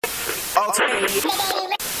Three,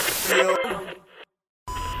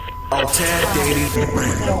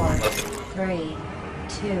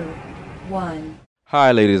 two, one.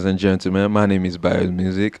 Hi, ladies and gentlemen. My name is Bios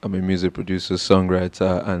Music. I'm a music producer,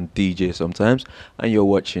 songwriter, and DJ sometimes. And you're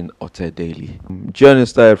watching Ote Daily. Journey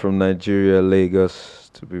started from Nigeria,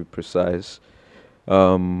 Lagos to be precise.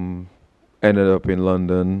 Ended up in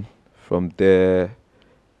London. From there,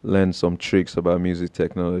 learned some tricks about music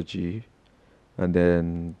technology, and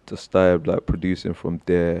then just started producing from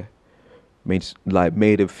there.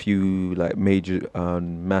 Made a few major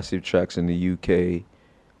massive tracks in the UK,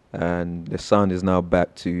 and the sound is now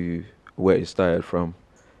back to where it started from,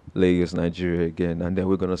 Lagos, Nigeria again, and then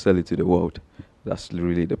we're gonna sell it to the world. That's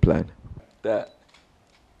really the plan. I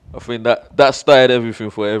think that started everything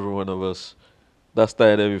for every one of us. That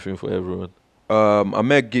started everything for everyone. I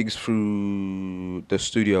met Giggs through the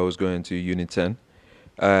studio I was going to, Unit 10,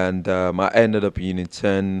 and I ended up in Unit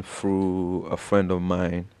 10 through a friend of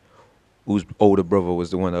mine whose older brother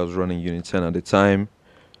was the one that was running Unit 10 at the time.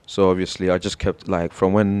 So obviously I just kept,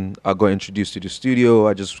 from when I got introduced to the studio,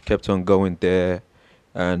 I just kept on going there.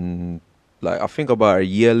 And I think about a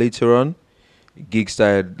year later on, Giggs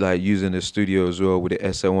started using the studio as well with the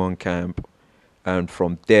SL1 camp. And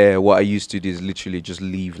from there, what I used to do is literally just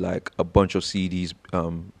leave a bunch of CDs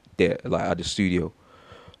there, at the studio.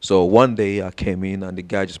 So one day I came in and the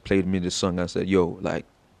guy just played me the song and said, yo,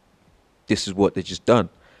 this is what they just done.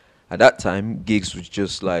 At that time, Giggs was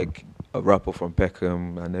just a rapper from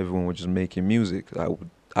Peckham, and everyone was just making music.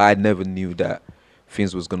 I never knew that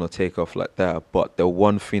things was gonna take off like that. But the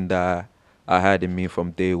one thing that I had in me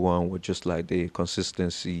from day one was just the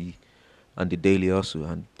consistency and the daily hustle,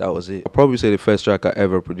 and that was it. I'll probably say the first track I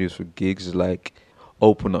ever produced for Giggs is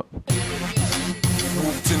Open Up.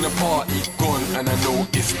 Walked in the party, gone, and I know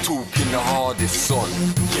it's talking the hardest son.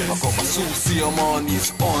 I got my saucy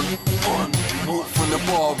Armani's on. Walk from the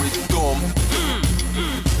bar with Dom.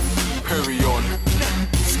 Perry on.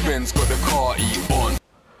 Spence got the party on.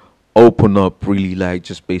 Open Up really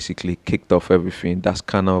just basically kicked off everything. That's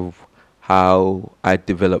kind of how I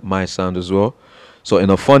developed my sound as well. So in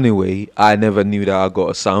a funny way, I never knew that I got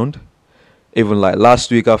a sound. Even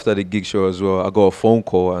last week after the gig show as well, I got a phone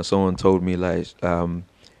call and someone told me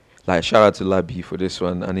shout out to Labi for this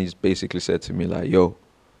one, and he's basically said to me yo,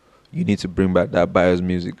 you need to bring back that Bios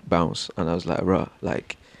Music bounce. And I was rah,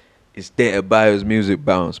 is there a Bios Music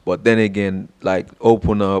bounce? But then again,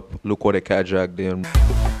 Open Up, look what the cat dragged in.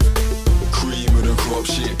 Cream of the crop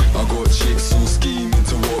shit. I got chicks who scheming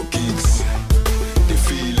to what gigs. They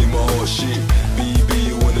feeling my hot shit.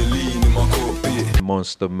 BB wanna lean in my cockpit.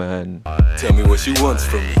 Monster Man. Tell me what she wants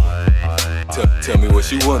from me. Tell me what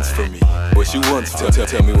she wants from me. What she wants.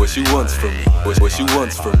 Tell me what she wants from me. What she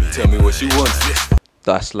wants from me. Tell me what she wants.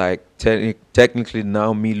 That's technically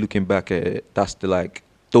now me looking back at it, that's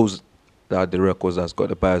those are the records that's got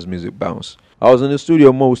the Bios Music bounce. I was in the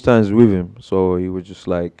studio most times with him, so he was just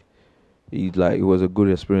it was a good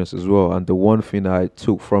experience as well. And the one thing I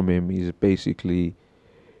took from him is basically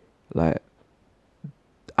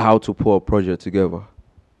how to put a project together.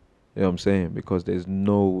 You know what I'm saying? Because there's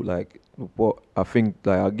no what I think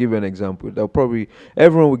I'll give you an example.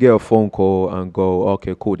 Everyone will get a phone call and go,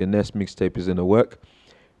 okay, cool, the next mixtape is in the work.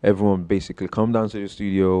 Everyone basically come down to the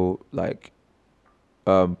studio,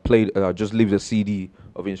 just leave the CD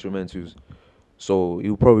of instrumentals. So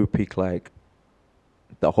you'll probably pick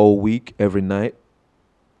the whole week, every night,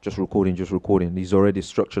 just recording. He's already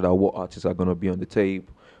structured out what artists are gonna be on the tape,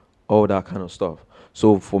 all that kind of stuff.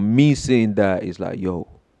 So for me, seeing that is yo,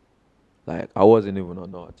 I wasn't even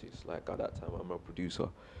an artist. At that time, I'm a producer.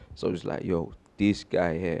 So it's yo, this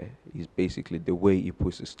guy here is basically the way he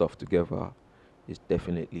puts his stuff together is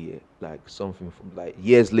definitely something from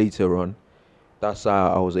years later on. That's how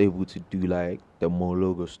I was able to do the more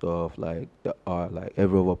logo stuff, the art,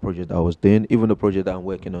 every other project I was doing, even the project that I'm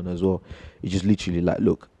working on as well. It's just literally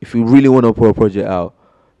look, if you really want to put a project out,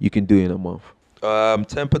 you can do it in a month.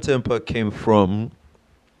 Temper came from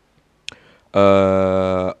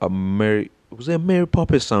a Mary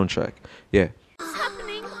Poppins soundtrack. Yeah. What's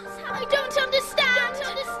happening? I don't understand.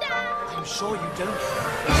 I'm sure you don't.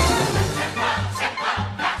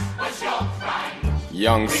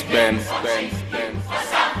 Young Spence.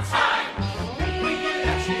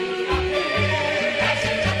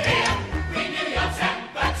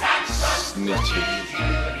 Snitches.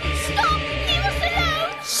 Stop! Leave us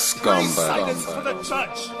alone! Scumbag. For the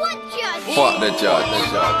judge. What judge? Fuck the judge.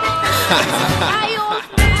 I all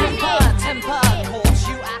Temper, caught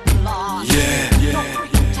you at last. Yeah.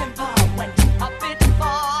 Temper went a bit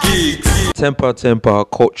far. Gigs. Temper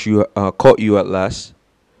caught you at last.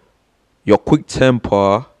 Your quick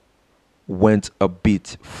temper went a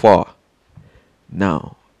bit far.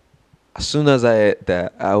 Now, as soon as I heard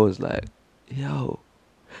that, I was like, yo.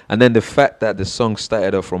 And then the fact that the song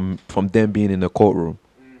started off from them being in the courtroom.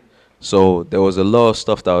 So there was a lot of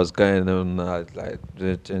stuff that was going on. I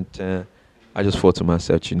just thought to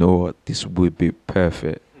myself, you know what, this would be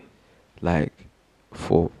perfect. Like,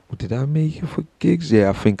 did I make it for gigs? Yeah,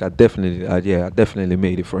 I think I definitely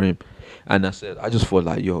made it for him. And I just thought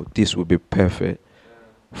like, yo, this would be perfect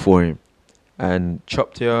for him. And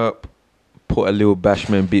chopped it up, put a little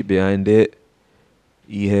Bashman beat behind it.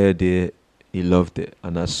 He heard it, he loved it.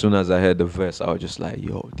 And as soon as I heard the verse, I was just like,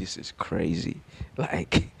 yo, this is crazy.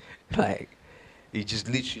 Like, he just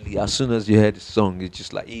literally, as soon as you heard the song, it's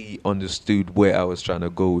just like he understood where I was trying to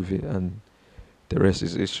go with it. And the rest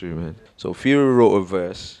is history, man. So Fury wrote a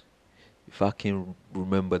verse. If I can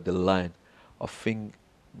remember the line, I think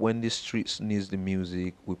when the streets needs the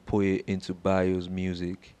music, we put it into Bio's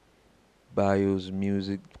music. Bio's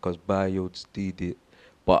music, because Bios did it.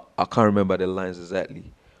 But I can't remember the lines exactly.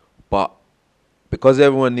 But because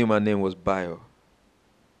everyone knew my name was Bio,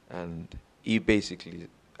 and he basically,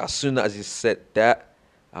 as soon as he said that,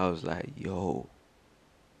 I was like, yo,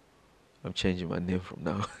 I'm changing my name from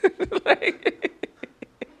now.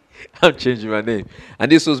 I'm changing my name.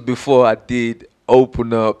 And this was before I did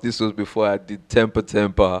Open Up. This was before I did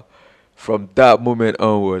Temper. From that moment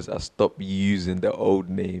onwards, I stopped using the old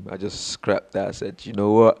name. I just scrapped that. I said, you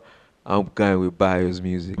know what? I'm going with Bio's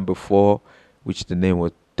music. Before, which the name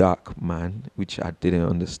was Dark Man, which I didn't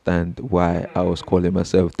understand why I was calling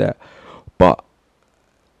myself that. But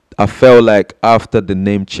I felt like after the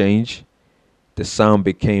name change, the sound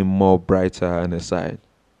became more brighter and aside.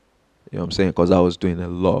 You know what I'm saying? Because I was doing a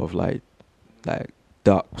lot of like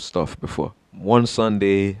dark stuff before. One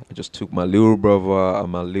Sunday, I just took my little brother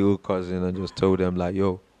and my little cousin and just told them like,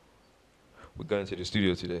 yo, we're going to the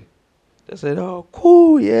studio today. They said, oh,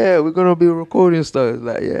 cool, yeah, we're going to be recording stuff.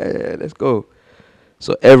 Like, yeah, let's go.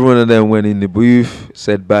 So every one of them went in the booth,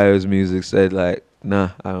 said Bio's music, said like, nah.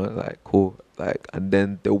 I was like, cool. Like, and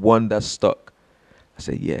then the one that stuck, I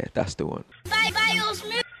said, yeah, that's the one. Bio's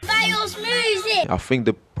music. I think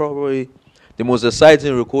probably the most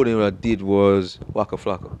exciting recording I did was Waka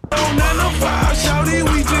Flocka. 905, shawty,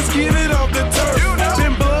 we just get it off the turf.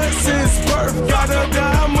 Been blood since birth, got a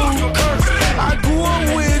diamond curse. I grew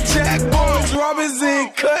up with Jack Boys, robbers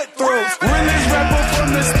and cutthroats. Realest rapper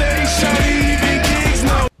from the stage, shawty, big gigs,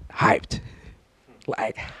 no. Hyped.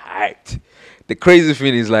 Like, hyped. The crazy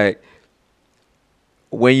thing is like,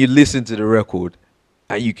 when you listen to the record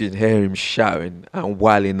and you can hear him shouting and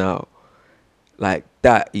wilding out, like,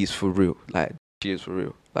 that is for real. Like, shit is for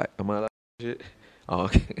real. Like, am I like shit? Oh,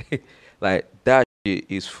 okay. Like, that shit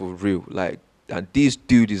is for real. Like, and this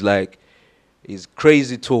dude is like, he's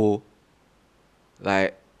crazy tall.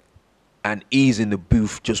 Like, and he's in the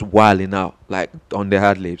booth just wilding out, like, on the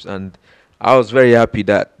ad libs. And I was very happy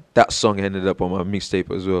that that song ended up on my mixtape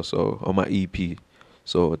as well, so on my EP.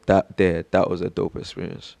 So that was a dope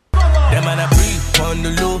experience. Them man a breathe on the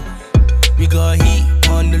low. We got heat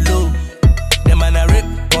on the low. Them man a rip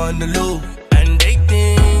on the low. And they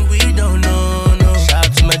think we don't know, no. Shout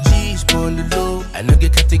out to my G's on the low. I know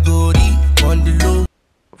get category on the low.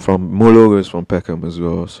 From Mologo is from Peckham as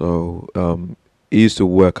well. So he used to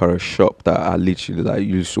work at a shop that I literally like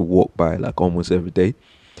used to walk by like almost every day.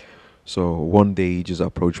 So one day he just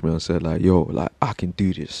approached me and said like, yo, like, I can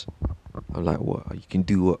do this. I'm like, what? You can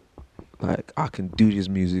do what? Like, I can do this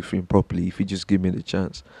music thing properly if you just give me the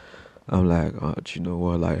chance. I'm like, oh, do you know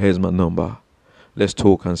what? Like, here's my number. Let's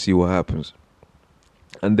talk and see what happens.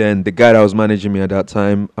 And then the guy that was managing me at that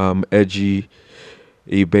time, Edgy,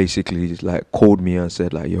 he basically like called me and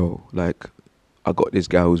said like, yo, like, I got this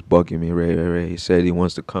guy who's bugging me, Ray. He said he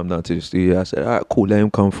wants to come down to the studio. I said, all right, cool, let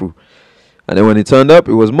him come through. And then when he turned up,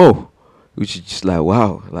 it was Mo, which is just like,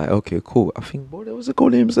 wow, like, okay, cool. I think, boy, that was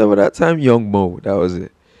calling himself at that time, Young Mo. That was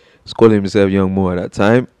it. He's calling himself Young Mo at that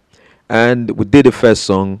time. And we did the first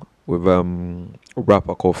song with a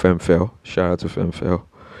rapper called Femfel. Shout out to Femfel.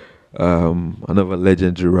 Another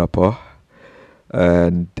legendary rapper.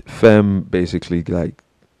 And Fem basically like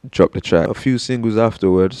dropped the track. A few singles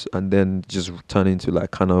afterwards, and then just turned into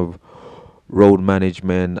like kind of road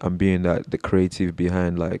management and being like the creative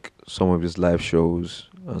behind like some of his live shows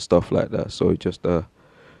and stuff like that. So it just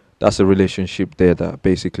that's a relationship there that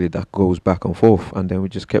basically that goes back and forth, and then we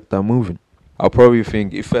just kept that moving. I'll probably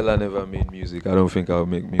think if Fela never made music, I don't think I would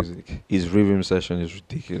make music. His rhythm session is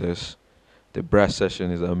ridiculous. The brass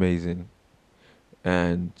session is amazing.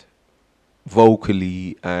 And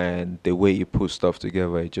vocally and the way he puts stuff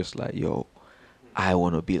together, it's just like, yo, I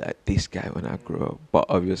want to be like this guy when I grow up. But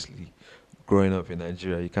obviously, growing up in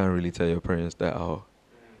Nigeria, you can't really tell your parents that, oh,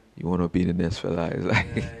 you want to be the next fella. It's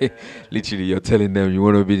like, literally, you're telling them you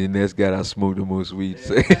want to be the next guy that smoked the most weed.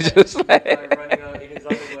 So it's just like,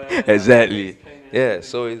 exactly. Yeah,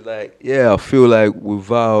 so it's like, yeah, I feel like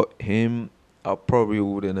without him, I probably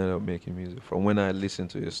wouldn't end up making music. From when I listened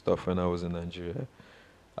to his stuff when I was in Nigeria,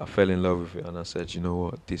 I fell in love with it, and I said, you know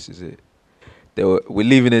what, this is it. We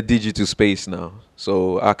live in a digital space now,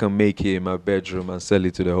 so I can make it in my bedroom and sell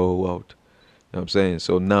it to the whole world. You know what I'm saying?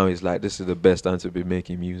 So now it's like, this is the best time to be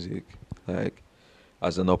making music. Like,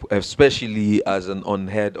 especially as an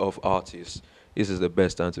unheard of artist, this is the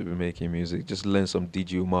best time to be making music. Just learn some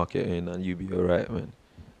digital marketing and you'll be alright, man.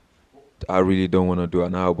 I really don't want to do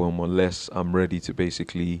an album unless I'm ready to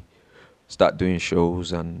basically start doing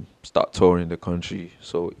shows and start touring the country.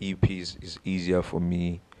 So EPs is easier for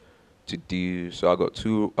me to do. So I got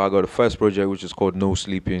the first project, which is called No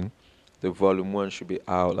Sleeping. The volume 1 should be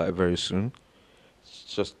out like very soon.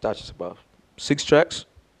 That's just about 6 tracks,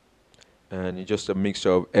 and it's just a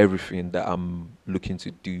mixture of everything that I'm looking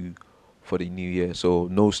to do for the new year. So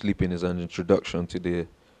No Sleeping is an introduction to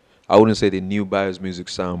I wouldn't say the new Bios music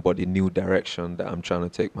sound, but the new direction that I'm trying to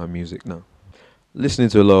take my music now. Listening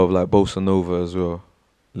to a lot of like bossa nova as well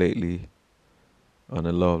lately, and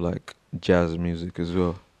a lot of like jazz music as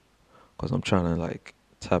well, because I'm trying to like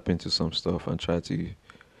tap into some stuff and try to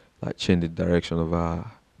like change the direction of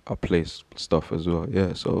our place stuff as well.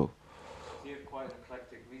 Yeah, so you have quite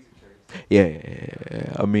eclectic music taste.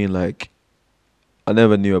 Yeah. I mean, like, I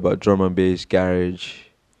never knew about drum and bass, garage,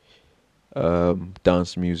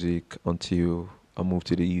 dance music until I moved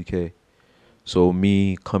to the UK. So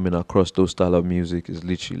me coming across those style of music is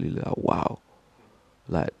literally like, wow.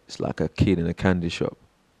 Like, it's like a kid in a candy shop.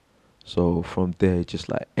 So from there, just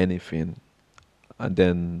like anything. And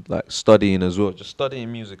then like studying as well. Just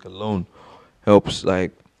studying music alone helps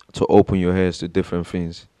like to open your heads to different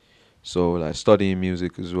things. So like studying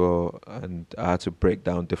music as well, and I had to break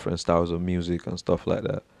down different styles of music and stuff like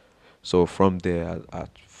that. So from there, I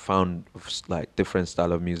found like different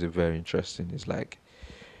style of music very interesting. It's like,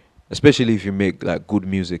 especially if you make like good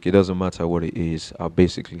music, it doesn't matter what it is. I'll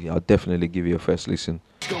definitely give you a first listen.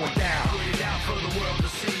 Going down. Put it out for the world to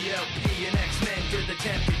see. LP and X-Men to the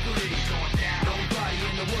 10th degree. Going down. Nobody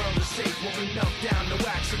in the world is safe when we melt down the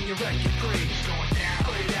wax in your record grade. Going down.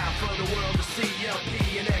 Put it out for the world to see.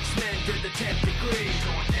 LP and X-Men to the 10th degree.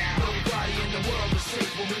 Going down. Nobody in the world is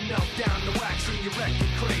safe when we melt down the wax in your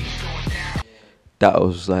record grade. Going down. That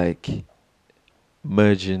was like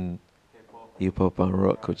merging hip hop and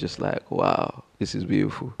rock, was just like, wow, this is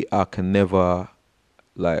beautiful. I can never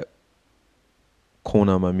like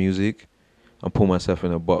corner my music and put myself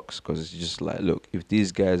in a box, because it's just like, look, if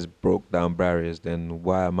these guys broke down barriers, then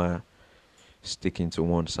why am I sticking to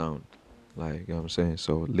one sound? Like, you know what I'm saying?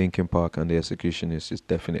 So Linkin Park and the Executionists is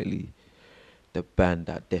definitely the band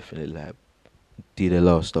that definitely like did a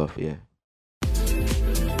lot of stuff, yeah.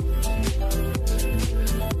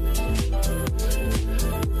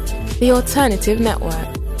 The Alternative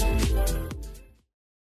Network.